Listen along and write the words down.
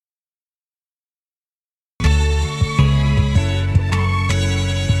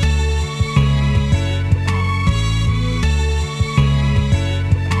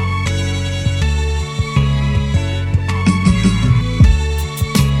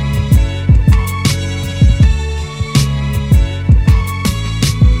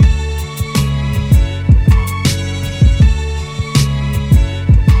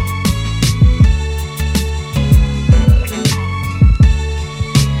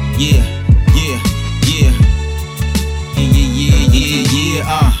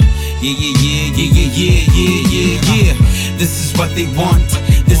Yeah, yeah, yeah, yeah, yeah, yeah, yeah, yeah, yeah. This is what they want,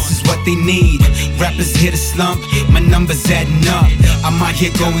 this is what they need. Rappers hit a slump, my numbers adding up. I'm out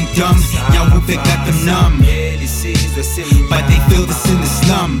here going dumb, y'all whooping got them numb. But they feel this in the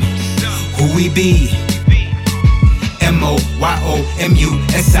slum. Who we be? M-O-Y-O-M-U-S-I-C.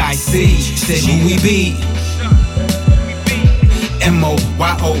 Said who we be? M-O-Y-O-M-U-S-I-C.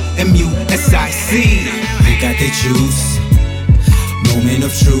 Who got the juice? Moment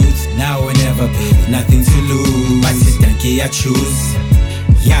of truth, now or never, baby, nothing to lose. Basitanki I choose.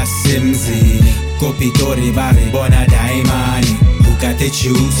 Yasemzini, kopitori bare bona daimani. Who got the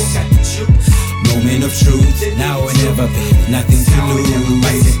juice? Moment of truth, now or never, baby, nothing to lose.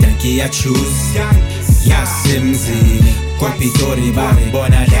 Basitanki I choose. Yasemzini, kopitori bare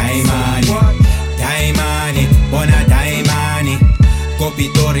bona daimani. Daimani, bona daimani.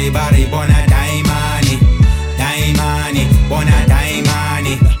 Kopitori bare bona daimani. Daimani, bona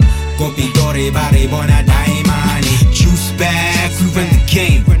daimani. Kopitori bare bona daimani. Juice bag, we run the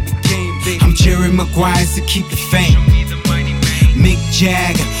game. I'm Jerry Maguire to keep the fame. Mick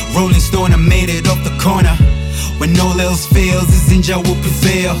Jagger, Rolling Stone, I made it off the corner. When all else fails, this ninja will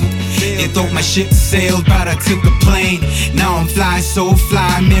prevail. They thought my ship sailed, but I took a plane. Now I'm fly, so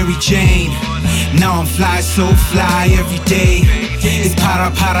fly, Mary Jane. Now I'm fly, so fly every day. It's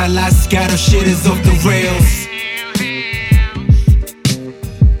para la scatter, shit is off the rails.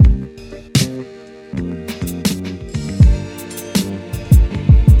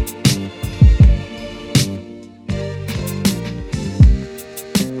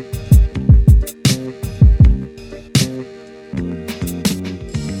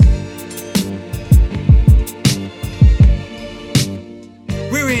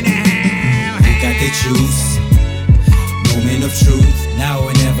 Juice, moment of truth, now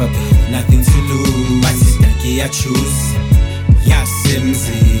or never, baby, nothing to lose. Basitanki I choose.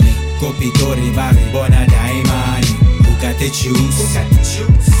 Yasemzini, kopitori bare bona daimani. Who got the juice?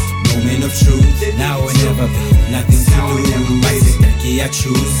 Moment of truth, now or never, baby, nothing to lose. Basitanki I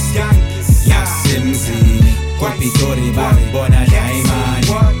choose. Yasemzini, kopitori bare bona daimani.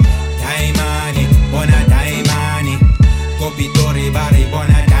 Daimani, bona daimani. Kopitori bare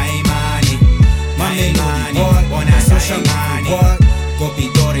bona daimani. Money, bona social money.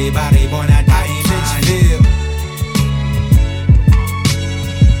 Kopitori bare bona